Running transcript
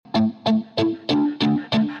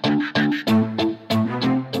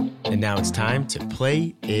now it's time to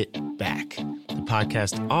Play It Back, the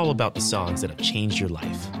podcast all about the songs that have changed your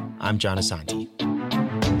life. I'm John Asante.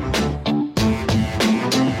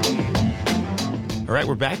 All right,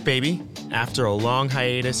 we're back, baby. After a long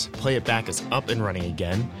hiatus, Play It Back is up and running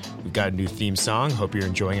again. We've got a new theme song. Hope you're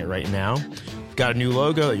enjoying it right now. We've got a new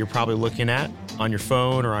logo that you're probably looking at on your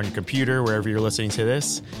phone or on your computer, wherever you're listening to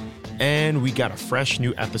this. And we got a fresh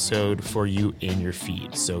new episode for you in your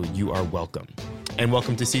feed, so you are welcome. And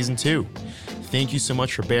welcome to Season 2. Thank you so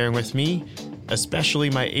much for bearing with me, especially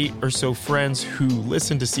my 8 or so friends who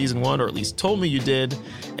listened to Season 1, or at least told me you did,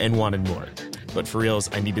 and wanted more. But for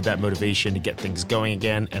reals, I needed that motivation to get things going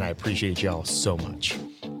again, and I appreciate y'all so much.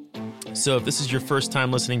 So if this is your first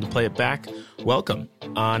time listening to Play It Back, welcome.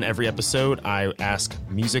 On every episode, I ask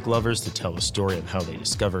music lovers to tell a story of how they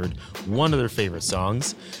discovered one of their favorite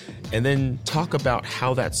songs, and then talk about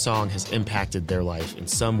how that song has impacted their life in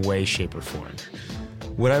some way, shape, or form.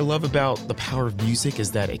 What I love about the power of music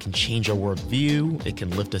is that it can change our worldview, it can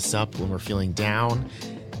lift us up when we're feeling down,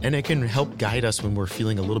 and it can help guide us when we're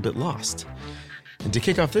feeling a little bit lost. And to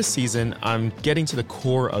kick off this season, I'm getting to the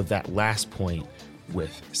core of that last point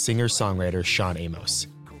with singer-songwriter Sean Amos.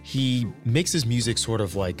 He mixes music sort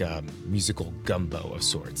of like a musical gumbo of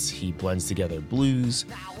sorts. He blends together blues,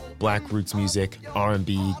 black roots music,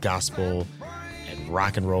 R&B, gospel, and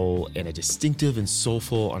rock and roll in a distinctive and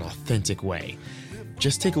soulful and authentic way.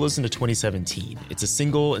 Just take a listen to 2017. It's a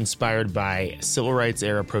single inspired by civil rights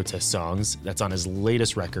era protest songs that's on his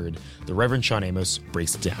latest record. The Reverend Sean Amos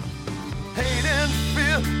breaks it down. Hate and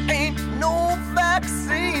fear ain't no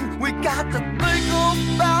vaccine. We got to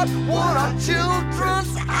think about what our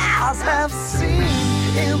children's eyes have seen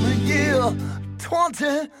in the year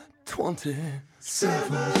 2017.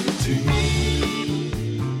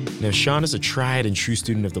 Now, Sean is a tried and true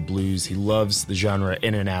student of the blues. He loves the genre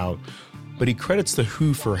in and out, but he credits The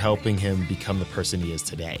Who for helping him become the person he is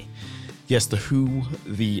today. Yes, The Who,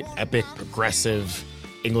 the epic, progressive,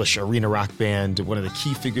 English arena rock band, one of the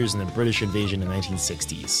key figures in the British invasion in the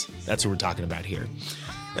 1960s. That's what we're talking about here.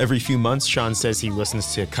 Every few months, Sean says he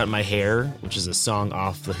listens to Cut My Hair, which is a song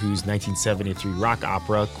off The Who's 1973 rock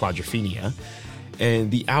opera, Quadrophenia.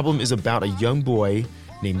 And the album is about a young boy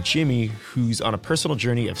named Jimmy who's on a personal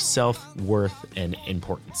journey of self-worth and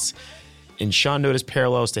importance. And Sean noticed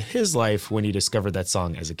parallels to his life when he discovered that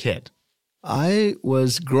song as a kid. I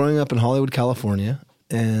was growing up in Hollywood, California,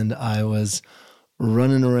 and I was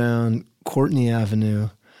running around Courtney Avenue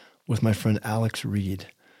with my friend Alex Reed.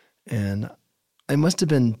 And I must have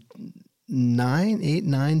been 8,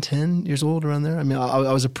 9, 10 years old, around there. I mean,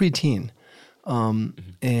 I was a preteen.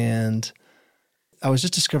 And I was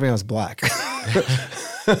just discovering I was black.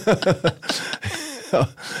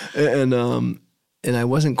 And I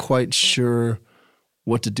wasn't quite sure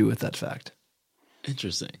what to do with that fact.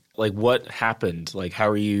 Interesting. Like, what happened? Like, how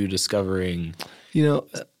are you discovering? You know,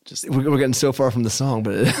 we're getting so far from the song,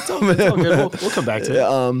 but it's all good. We'll come back to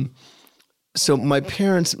it. So my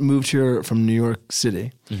parents moved here from New York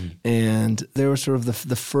City, and they were sort of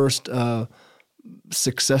the first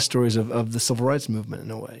success stories of the civil rights movement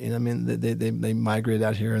in a way. You know, I mean, they migrated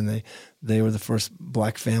out here, and they were the first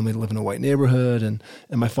black family to live in a white neighborhood, and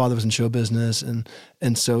my father was in show business, and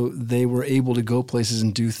so they were able to go places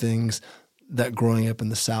and do things that growing up in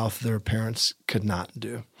the South their parents could not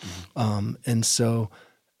do. And so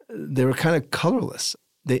they were kind of colorless.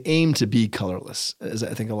 They aimed to be colorless, as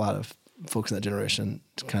I think a lot of folks in that generation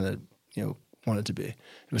kind of, wanted to be. It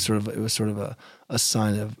was sort of a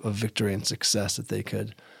sign of victory and success that they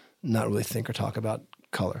could not really think or talk about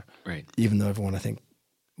color. Right. Even though everyone, I think,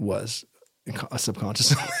 was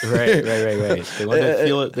subconsciously. Right. They wanted to feel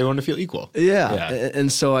it. They wanted to feel equal. Yeah.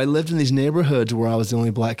 And so I lived in these neighborhoods where I was the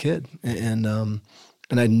only black kid, and I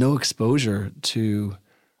had no exposure to.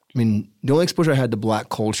 I mean, the only exposure I had to black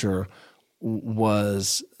culture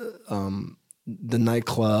was the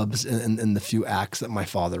nightclubs and the few acts that my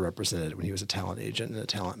father represented when he was a talent agent and a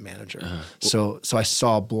talent manager. So I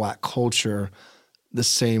saw black culture the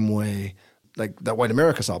same way like that white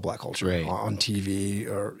America saw black culture on TV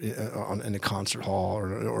or in a concert hall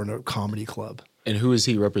or in a comedy club. And who is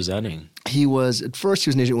he representing? At first he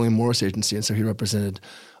was an agent at William Morris Agency, and so he represented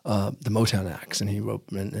the Motown acts, and he wrote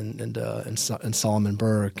and Solomon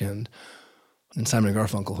Burke and Simon and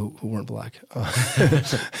Garfunkel, who weren't black.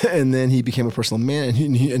 And then he became a personal man,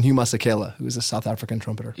 and Hugh Masekela, who was a South African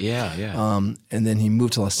trumpeter. Yeah. And then he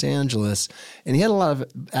moved to Los Angeles, and he had a lot of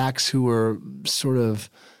acts who were sort of,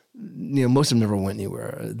 most of them never went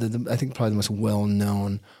anywhere. I think probably the most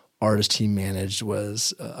well-known artist he managed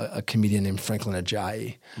was a comedian named Franklin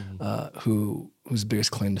Ajayi, whose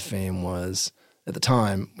biggest claim to fame was At the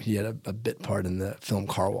time, he had a bit part in the film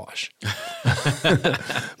Car Wash.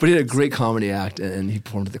 But he had a great comedy act, and he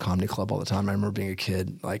performed at the comedy club all the time. I remember being a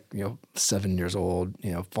kid, 7 years old,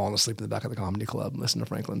 falling asleep in the back of the comedy club and listening to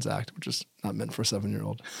Franklin's act, which is not meant for a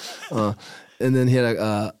 7-year-old. And then he had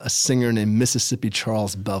a singer named Mississippi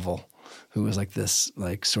Charles Bevel, who was like this,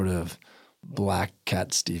 sort of Black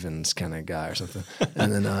Cat Stevens kind of guy or something,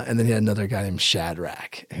 and then he had another guy named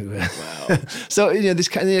Shadrach. Who, wow. So these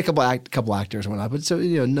kind of a couple actors and whatnot, but so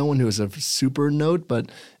no one who was a super note,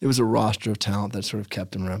 but it was a roster of talent that sort of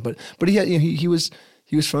kept him around. But he had he was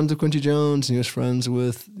friends with Quincy Jones, and he was friends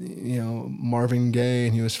with Marvin Gaye,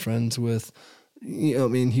 and he was friends with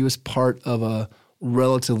he was part of a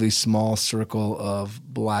relatively small circle of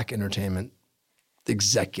black entertainment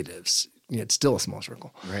executives. It's still a small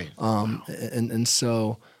circle, right? Wow. And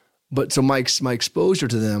so my exposure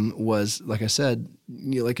to them was, like I said,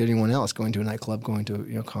 like anyone else, going to a nightclub, going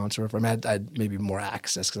to a concert. I mean, I had maybe more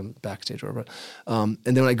access because I'm backstage or whatever. And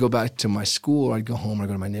then when I go back to my school, or I'd go home, or I'd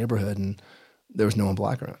go to my neighborhood, and there was no one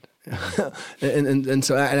black around. and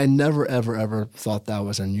so I never ever thought that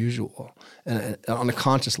was unusual. And on a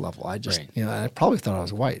conscious level, I just right. I probably thought I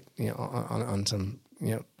was white, on some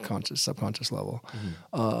subconscious level.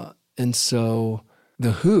 Mm-hmm. And so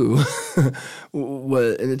the Who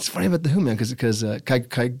was, and it's funny about the Who, man, because can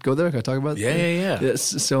I go there? Can I talk about it? Yeah.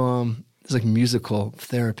 So it's like musical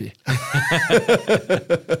therapy.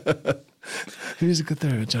 Musical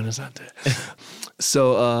therapy, John Asante.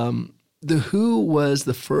 So the Who was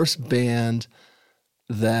the first band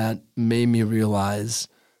that made me realize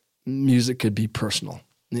music could be personal.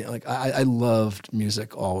 I loved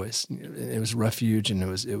music always. It was refuge, and it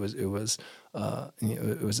was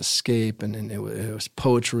escape, and it was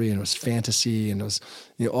poetry, and it was fantasy, and it was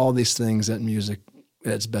all these things that music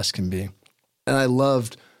at its best can be. And I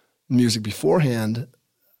loved music beforehand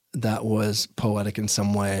that was poetic in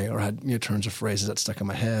some way, or had turns of phrases that stuck in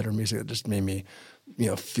my head, or music that just made me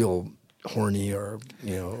feel horny or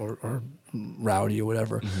rowdy or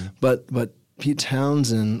whatever. Mm-hmm. But Pete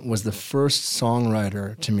Townsend was the first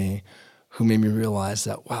songwriter to me who made me realize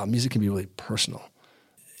that, wow, music can be really personal.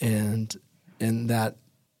 And when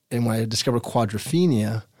I discovered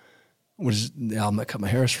Quadrophenia, which is the album that Cut My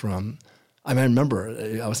Hairs from, I remember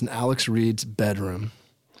I was in Alex Reed's bedroom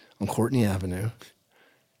on Courtney Avenue.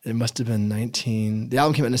 It must have been the album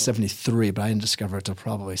came out in 1973, but I didn't discover it until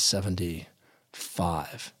probably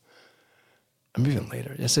 1975. Maybe even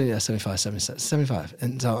later. 75, 77, 75.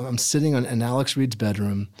 And so I'm sitting in Alex Reed's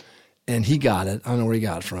bedroom, and he got it. I don't know where he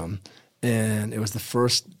got it from. And it was the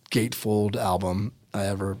first gatefold album I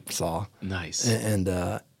ever saw. Nice. And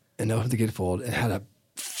opened the gatefold, and had a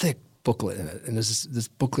thick booklet in it. And this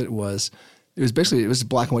booklet was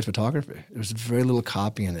black and white photography. There was very little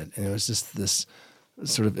copy in it. And it was just this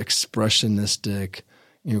sort of expressionistic,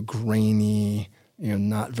 grainy,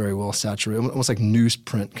 not very well saturated, almost like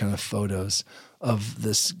newsprint kind of photos of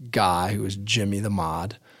this guy who was Jimmy the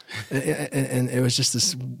Mod. And it was just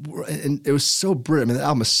this, and it was so British. I mean, the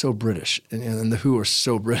album is so British, and the Who are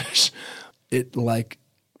so British. It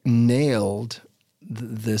nailed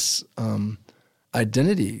this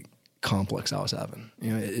identity complex I was having.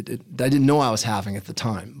 I didn't know I was having at the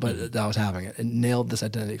time, but I was having it. It nailed this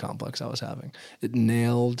identity complex I was having. It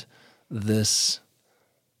nailed this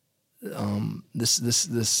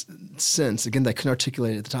sense, again, that I couldn't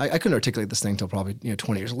articulate at the time. I couldn't articulate this thing until probably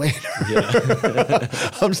 20 years later. Yeah.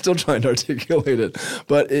 I'm still trying to articulate it.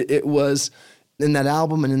 But it was, in that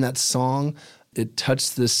album and in that song, it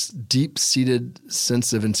touched this deep-seated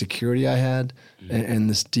sense of insecurity I had, and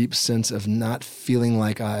this deep sense of not feeling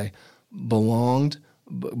like I belonged,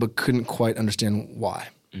 but couldn't quite understand why.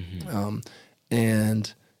 Mm-hmm.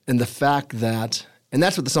 And the fact that, and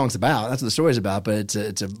that's what the song's about. That's what the story's about. But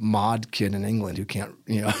it's a mod kid in England who can't,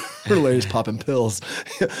 relate he's popping pills.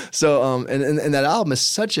 So, and that album is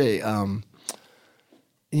such a,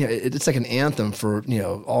 it's like an anthem for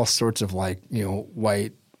all sorts of white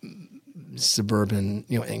suburban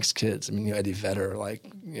angst kids. I mean, Eddie Vedder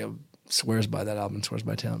swears by that album, swears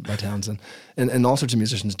by Townsend, and all sorts of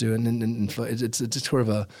musicians do. And it's sort of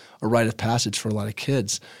a rite of passage for a lot of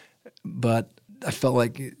kids. But I felt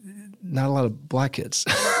like not a lot of black kids.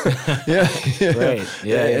 Yeah. Right.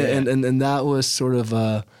 Yeah. And that was sort of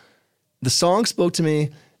the song spoke to me,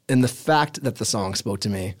 and the fact that the song spoke to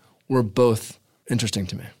me were both interesting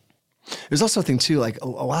to me. There's also a thing too, a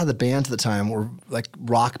lot of the bands at the time were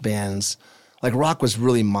rock bands. Rock was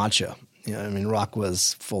really macho. Rock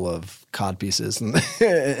was full of cod pieces and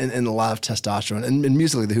and a lot of testosterone. And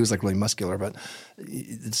musically, the Who's really muscular, but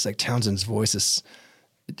it's Townsend's voice is.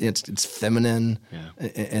 It's feminine, yeah.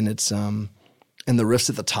 And it's And the riffs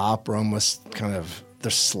at the top were almost kind of, they're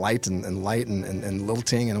slight and light and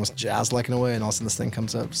lilting and almost jazz-like in a way. And all of a sudden this thing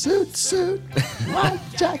comes up, suit, white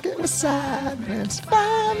jacket with side pants,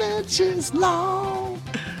 5 inches long.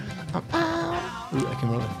 I'm out. Ooh, I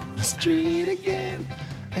can remember the street again,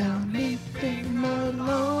 and I'm leaving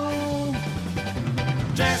alone.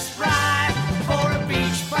 Just right for a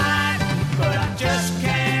beach fight, but I just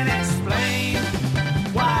can't explain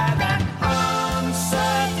why that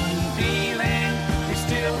uncertain feeling is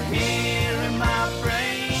still here in my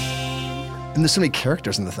brain. And there's so many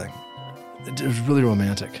characters in the thing. It was really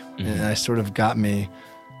romantic. And I sort of got me,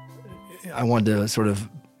 I wanted to sort of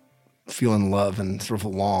feel in love and sort of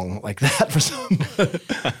long like that for some.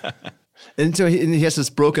 And so he has this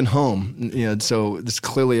broken home, so there's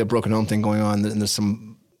clearly a broken home thing going on. And there's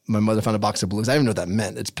my mother found a box of blues. I didn't even know what that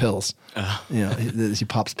meant. It's pills. He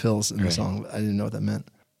pops pills in the song. I didn't know what that meant.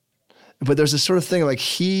 But there's this sort of thing like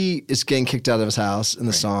he is getting kicked out of his house in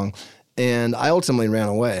the song. And I ultimately ran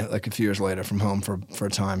away like a few years later from home for a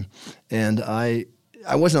time. And I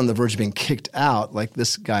wasn't on the verge of being kicked out like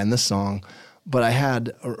this guy in this song, but I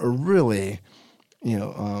had a really,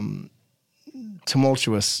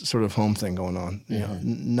 tumultuous sort of home thing going on.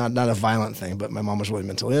 Not a violent thing, but my mom was really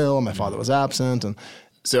mentally ill. My father was absent, and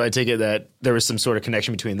So I take it that there was some sort of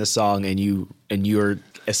connection between this song and your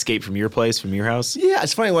escape from your place, from your house. yeah,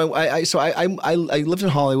 it's funny. I lived in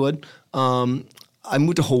Hollywood. I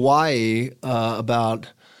moved to Hawaii about.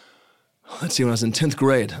 Let's see, when I was in 10th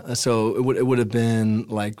grade. So it would have been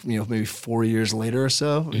like, maybe 4 years later or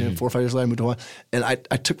so, 4 or 5 years later, I moved to Hawaii. And I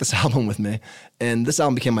took this album with me. And this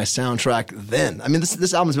album became my soundtrack then. I mean,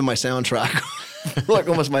 this album's been my soundtrack for like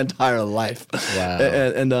almost my entire life. Wow.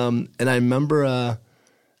 And I remember,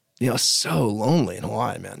 so lonely in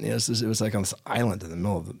Hawaii, man. It was like on this island in the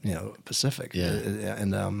middle of the, Pacific. Yeah.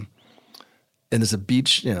 And there's a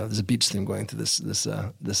beach, there's a beach theme going through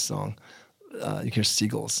this song. You can hear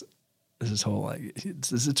seagulls. This whole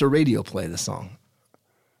it's a radio play. This song.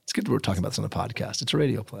 It's good we're talking about this on a podcast. It's a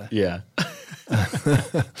radio play. Yeah.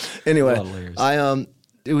 Anyway, A lot of layers.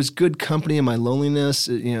 It was good company in my loneliness.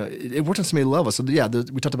 It worked on so many levels. So yeah,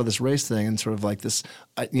 we talked about this race thing and sort of like this,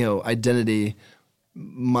 identity,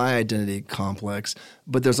 my identity complex.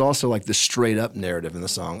 But there's also like this straight up narrative in the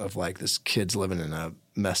song of like this kid's living in a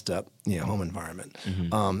messed up, home environment.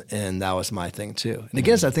 And that was my thing too. And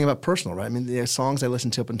again, it's that thing about personal, right? I mean, the songs I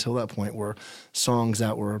listened to up until that point were songs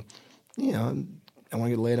that were, I want to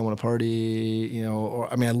get laid, I want to party,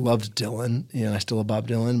 or I mean, I loved Dylan, I still love Bob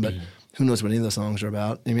Dylan, but who knows what any of those songs are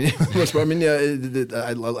about? I mean, I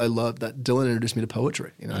love that Dylan introduced me to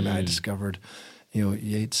poetry. I discovered,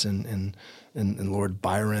 Yeats and Lord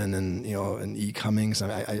Byron and E. Cummings.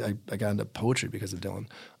 I got into poetry because of Dylan.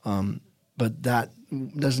 But that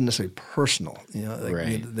doesn't necessarily personal,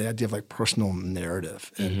 Right. the idea of like personal narrative.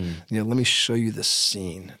 And, let me show you this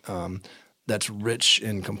scene that's rich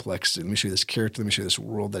in complexity. Let me show you this character. Let me show you this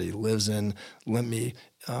world that he lives in. Let me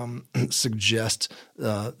suggest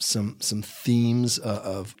some themes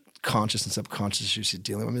of conscious and subconscious issues he's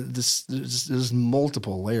dealing with. I mean, there's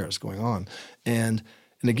multiple layers going on. And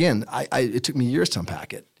again, it took me years to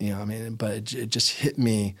unpack it, but it just hit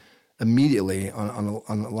me immediately on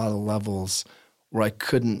a lot of levels where I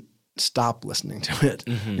couldn't stop listening to it.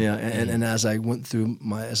 And as I went through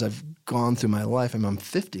as I've gone through my life, I'm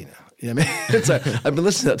 50 now. It's like, I've been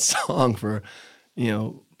listening to that song for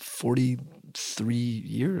 43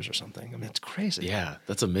 years or something. I mean, it's crazy. Yeah,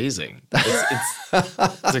 that's amazing.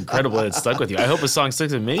 It's incredible that it stuck with you. I hope a song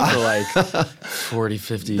sticks with me for like 40,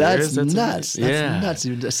 50 years. That's nuts. Amazing. That's nuts.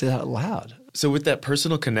 You just say that out loud. So with that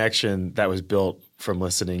personal connection that was built from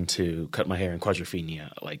listening to Cut My Hair and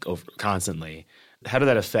Quadrophenia like constantly, how did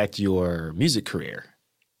that affect your music career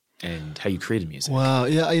and how you created music? Wow.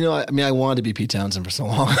 Yeah. I wanted to be Pete Townsend for so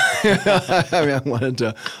long. I wanted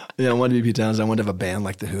to be Pete Townsend. I wanted to have a band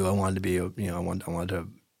like The Who. I wanted to be, I wanted to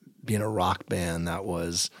be in a rock band that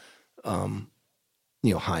was,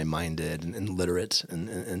 high-minded and literate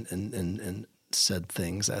and said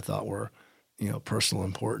things I thought were, personal,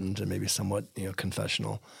 important, and maybe somewhat,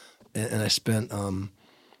 confessional. And I spent, a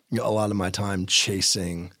lot of my time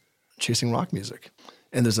chasing rock music.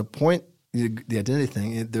 And there's a point, the identity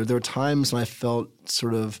thing, there were times when I felt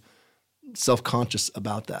sort of self-conscious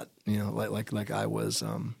about that, like I was,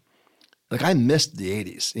 like I missed the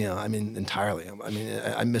 80s, entirely.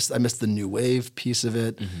 I missed the new wave piece of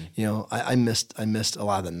it. I missed a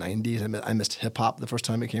lot of the 90s. I missed hip hop the first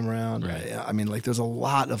time it came around. Right. There's a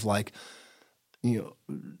lot of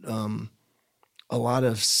a lot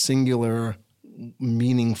of singular,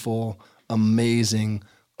 meaningful, amazing,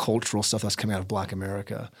 cultural stuff that's coming out of Black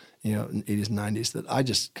America, in the 80s and 90s that I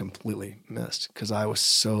just completely missed because I was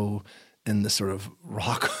so in this sort of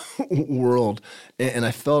rock world. And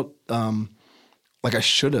I felt like I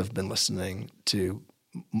should have been listening to,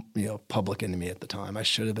 Public Enemy at the time. I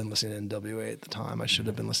should have been listening to NWA at the time. I should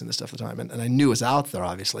have been listening to stuff at the time. And I knew it was out there,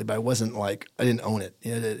 obviously, but I wasn't like, I didn't own it.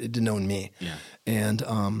 It didn't own me. Yeah. And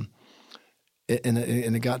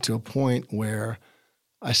it got to a point where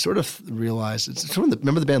I sort of realized,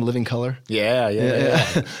 remember the band Living Colour? Yeah.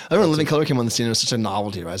 I remember Living Colour came on the scene. It was such a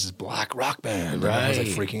novelty, right? This black rock band. Right. I was like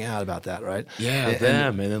freaking out about that, right? Yeah,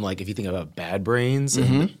 and then like if you think about Bad Brains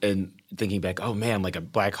and thinking back, oh man, like a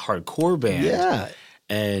black hardcore band. Yeah.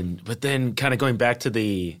 But then kind of going back to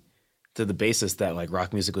the basis that like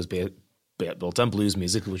rock music was built on blues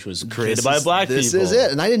music, which was created by black people. This is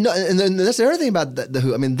it. And I didn't know. And then that's the other thing about the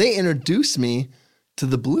Who. I mean, they introduced me to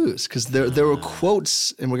the blues because there were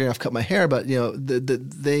quotes, and we're going to have to cut my hair, but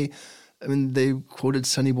they quoted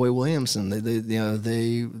Sonny Boy Williamson.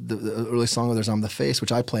 The early song of theirs, "I'm the Face,"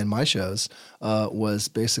 which I play in my shows, was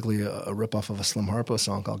basically a ripoff of a Slim Harpo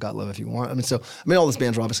song called "Got Love If You Want." All those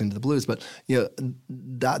bands were obviously into the blues, but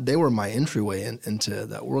that they were my entryway into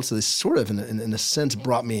that world. So they sort of, in a sense,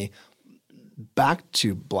 brought me back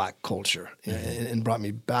to black culture and brought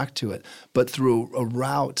me back to it, but through a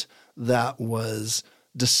route that was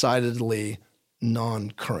decidedly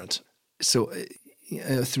non-current. So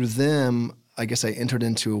through them, I guess I entered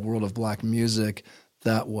into a world of black music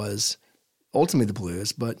that was ultimately the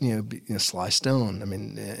blues, but Sly Stone,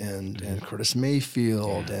 and Curtis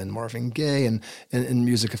Mayfield and Marvin Gaye, and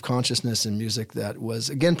music of consciousness and music that was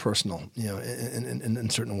again personal, in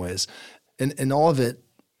certain ways, and all of it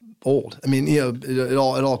old. It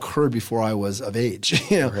all occurred before I was of age.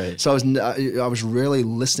 Right. So I was rarely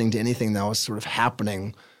listening to anything that was sort of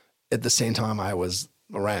happening at the same time I was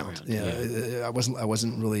around. I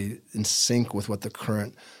wasn't really in sync with what the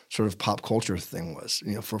current sort of pop culture thing was.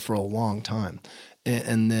 For a long time,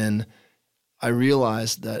 and then I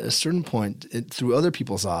realized that at a certain point, through other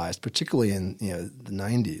people's eyes, particularly in the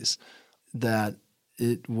 90s, that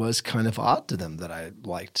it was kind of odd to them that I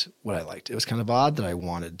liked what I liked. It was kind of odd that I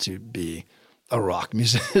wanted to be a rock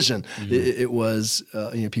musician. Mm-hmm. It was,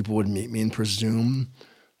 people would meet me and presume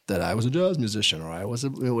that I was a jazz musician or I was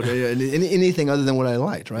anything other than what I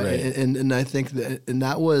liked, right? And I think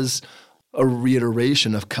that was a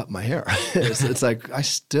reiteration of cut my hair. It's like I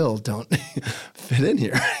still don't fit in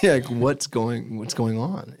here. Like what's going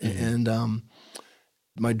on? Mm-hmm. And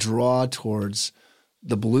my draw towards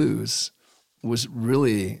the blues was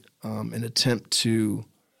really an attempt to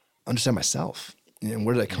understand myself.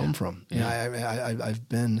 Where did I come from? I've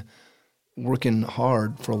been working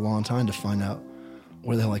hard for a long time to find out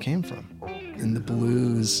where the hell I came from. And the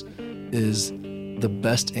blues is the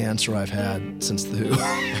best answer I've had since the Who.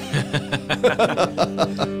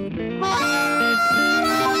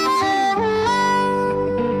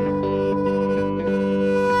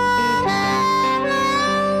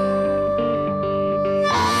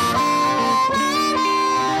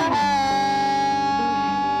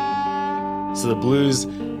 So the blues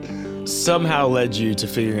somehow led you to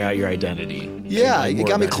figuring out your identity. Yeah, it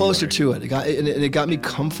got me closer to it. It got me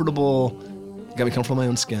comfortable. It got me comfortable in my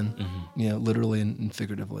own skin, literally and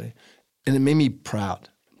figuratively, and it made me proud.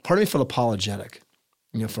 Part of me felt apologetic,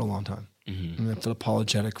 for a long time. Mm-hmm. I felt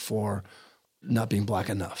apologetic for not being black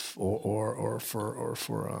enough, or for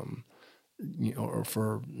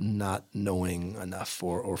not knowing enough,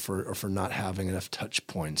 or for not having enough touch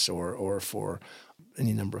points, or for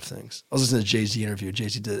any number of things. I was listening to Jay-Z interview.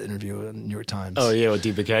 Jay-Z did an interview in the New York Times. Oh yeah, with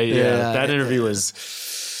Deepak. Yeah, that interview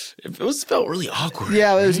felt really awkward.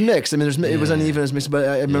 Yeah, it was mixed. It was uneven, it was mixed. But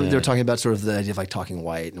I remember they were talking about sort of the idea of like talking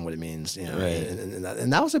white and what it means. Right.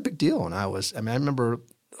 And that was a big deal. And I remember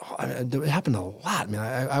it happened a lot.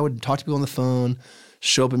 I would talk to people on the phone,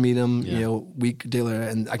 show up and meet them, week, day later,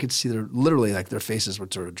 and I could see their faces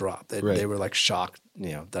would sort of drop. They were like shocked,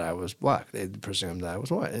 that I was black. They presumed that I was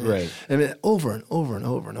white. Right. Over and over and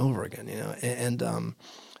over and over again, and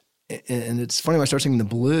it's funny when I started singing the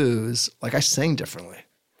blues, like I sang differently,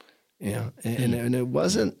 and it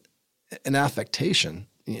wasn't an affectation,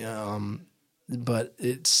 but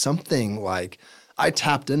it's something like I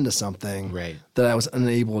tapped into something that I was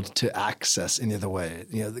unable to access any other way.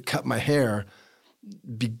 The cut my hair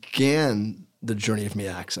began the journey of me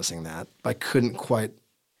accessing that. I couldn't quite.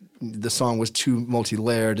 The song was too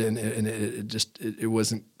multi-layered, and it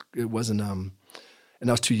wasn't. And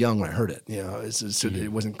I was too young when I heard it.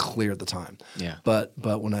 It wasn't clear at the time. Yeah. But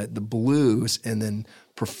when the blues and then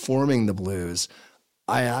performing the blues,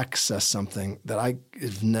 I accessed something that I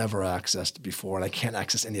have never accessed before, and I can't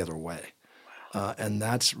access any other way. and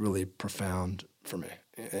that's really profound for me.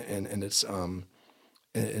 And it's a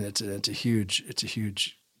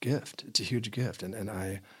huge gift. It's a huge gift,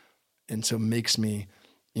 and so it makes me,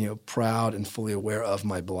 proud and fully aware of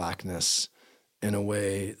my blackness in a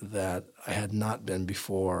way that I had not been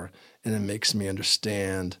before, and it makes me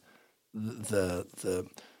understand the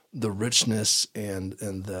richness and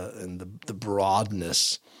the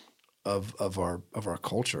broadness of our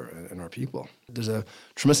culture and our people. There's a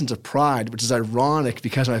tremendous sense of pride, which is ironic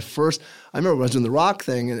because I remember when I was doing the rock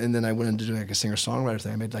thing, and then I went into doing like a singer-songwriter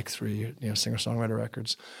thing. I made like 3 singer-songwriter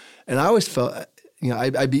records, and I always felt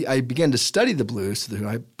I began to study the blues.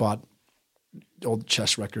 I bought old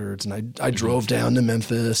Chess records, and I drove down to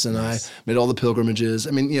Memphis, and I made all the pilgrimages.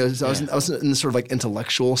 I mean, I was in this sort of like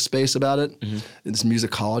intellectual space about it, in this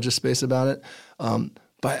musicologist space about it.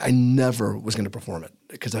 But I never was going to perform it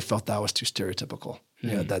because I felt that was too stereotypical.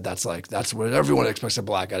 That's what everyone expects a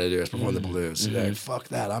black guy to do is perform the blues. Fuck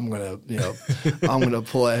that. I'm gonna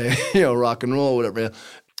play rock and roll, whatever.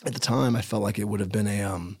 At the time, I felt like it would have been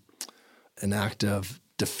an act of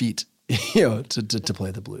defeat, to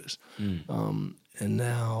play the blues. And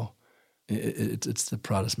now it's the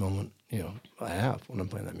proudest moment I have when I'm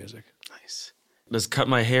playing that music. Nice. Does Cut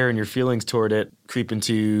My Hair and your feelings toward it creep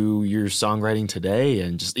into your songwriting today?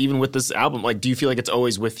 And just even with this album, like, do you feel like it's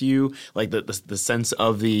always with you? Like the sense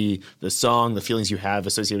of the song, the feelings you have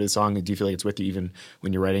associated with the song, do you feel like it's with you even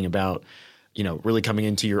when you're writing about, really coming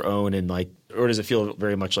into your own and like, or does it feel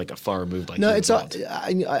very much like a far removed? Like, no, it's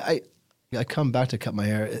I come back to Cut My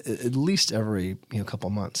Hair at least every couple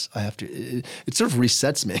months. I have to. It sort of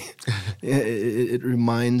resets me. It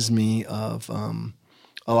reminds me of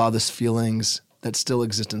a lot of those feelings that still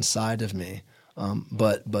exist inside of me,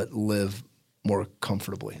 but live more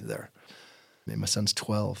comfortably there. I mean, my son's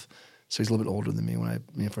 12, so he's a little bit older than me when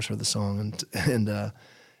I first heard the song, and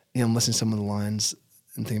I'm listening to some of the lines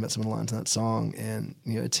and thinking about some of the lines in that song, and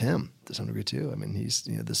it's him to some degree too. I mean, he's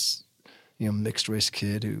this mixed race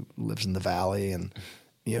kid who lives in the valley, and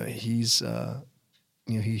he's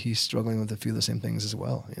he's struggling with a few of the same things as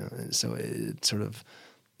well. So it sort of.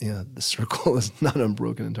 The circle is not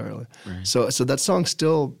unbroken entirely. Right. So that song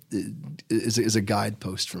still is a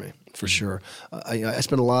guidepost for me, for sure. I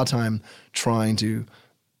spent a lot of time trying to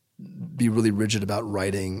be really rigid about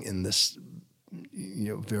writing in this,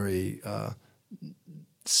 very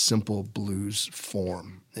simple blues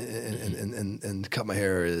form. And Cut My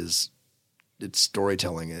Hair it's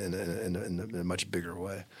storytelling in a much bigger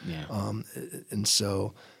way. Yeah. And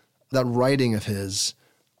so that writing of his,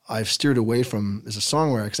 I've steered away from as a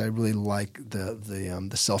songwriter because I really like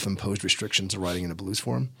the self-imposed restrictions of writing in a blues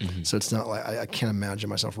form. Mm-hmm. So it's not like I can't imagine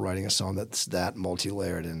myself writing a song that's that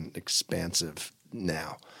multi-layered and expansive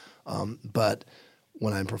now. But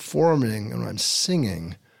when I'm performing and when I'm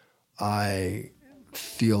singing, I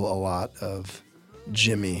feel a lot of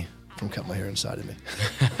Jimmy from Cut My Hair inside of me.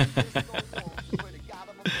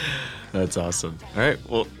 That's awesome. All right.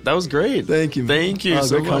 Well, that was great. Thank you, man. Thank you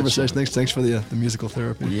so great much. Conversation. Thanks for the musical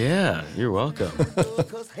therapy. Yeah, you're welcome. We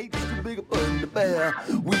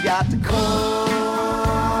got to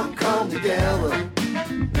come together.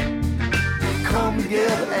 Come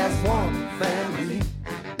together as one family.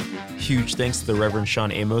 Huge thanks to the Reverend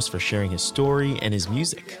Sean Amos for sharing his story and his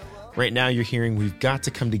music. Right now you're hearing We've Got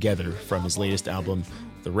to Come Together from his latest album,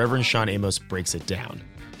 The Reverend Sean Amos Breaks It Down.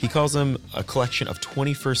 He calls them a collection of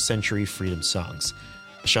 21st century freedom songs.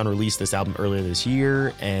 Sean released this album earlier this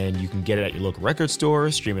year, and you can get it at your local record store,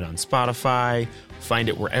 stream it on Spotify, find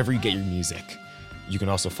it wherever you get your music. You can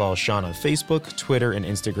also follow Sean on Facebook, Twitter, and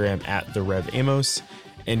Instagram at The Rev Amos,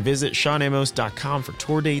 and visit SeanAmos.com for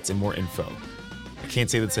tour dates and more info. I can't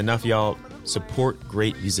say that's enough, y'all. Support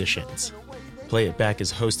great musicians. Play It Back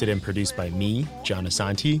is hosted and produced by me, John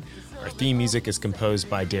Asante. Our theme music is composed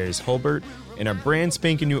by Darius Holbert, and our brand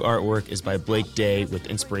spanking new artwork is by Blake Day with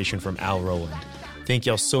inspiration from Al Rowland. Thank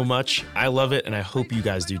y'all so much. I love it, and I hope you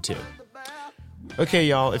guys do too. Okay,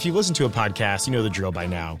 y'all, if you listen to a podcast, you know the drill by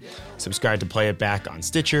now. Subscribe to Play It Back on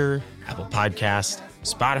Stitcher, Apple Podcasts,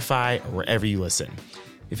 Spotify, or wherever you listen.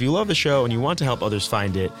 If you love the show and you want to help others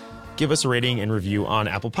find it, give us a rating and review on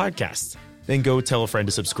Apple Podcasts. Then go tell a friend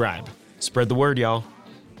to subscribe. Spread the word, y'all.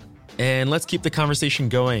 And let's keep the conversation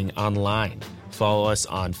going online. Follow us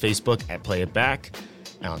on Facebook at Play It Back,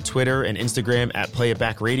 and on Twitter and Instagram at Play It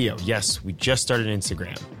Back Radio. Yes, we just started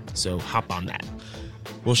Instagram, so hop on that.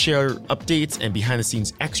 We'll share updates and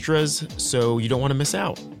behind-the-scenes extras, so you don't want to miss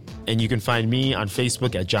out. And you can find me on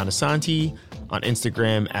Facebook at John Asante, on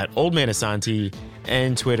Instagram at Old Man Asante,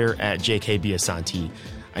 and Twitter at JKB Asante.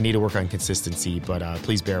 I need to work on consistency, but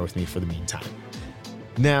please bear with me for the meantime.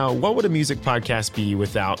 Now, what would a music podcast be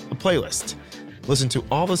without a playlist? Listen to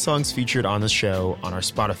all the songs featured on the show on our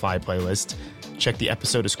Spotify playlist. Check the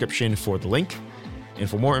episode description for the link. And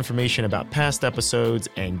for more information about past episodes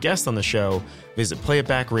and guests on the show, visit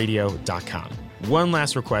playitbackradio.com. One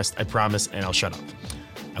last request, I promise, and I'll shut up.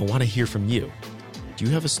 I want to hear from you. Do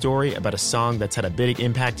you have a story about a song that's had a big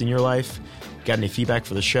impact in your life? Got any feedback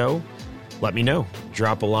for the show? Let me know.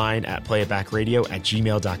 Drop a line at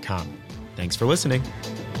playitbackradio@gmail.com. Thanks for listening.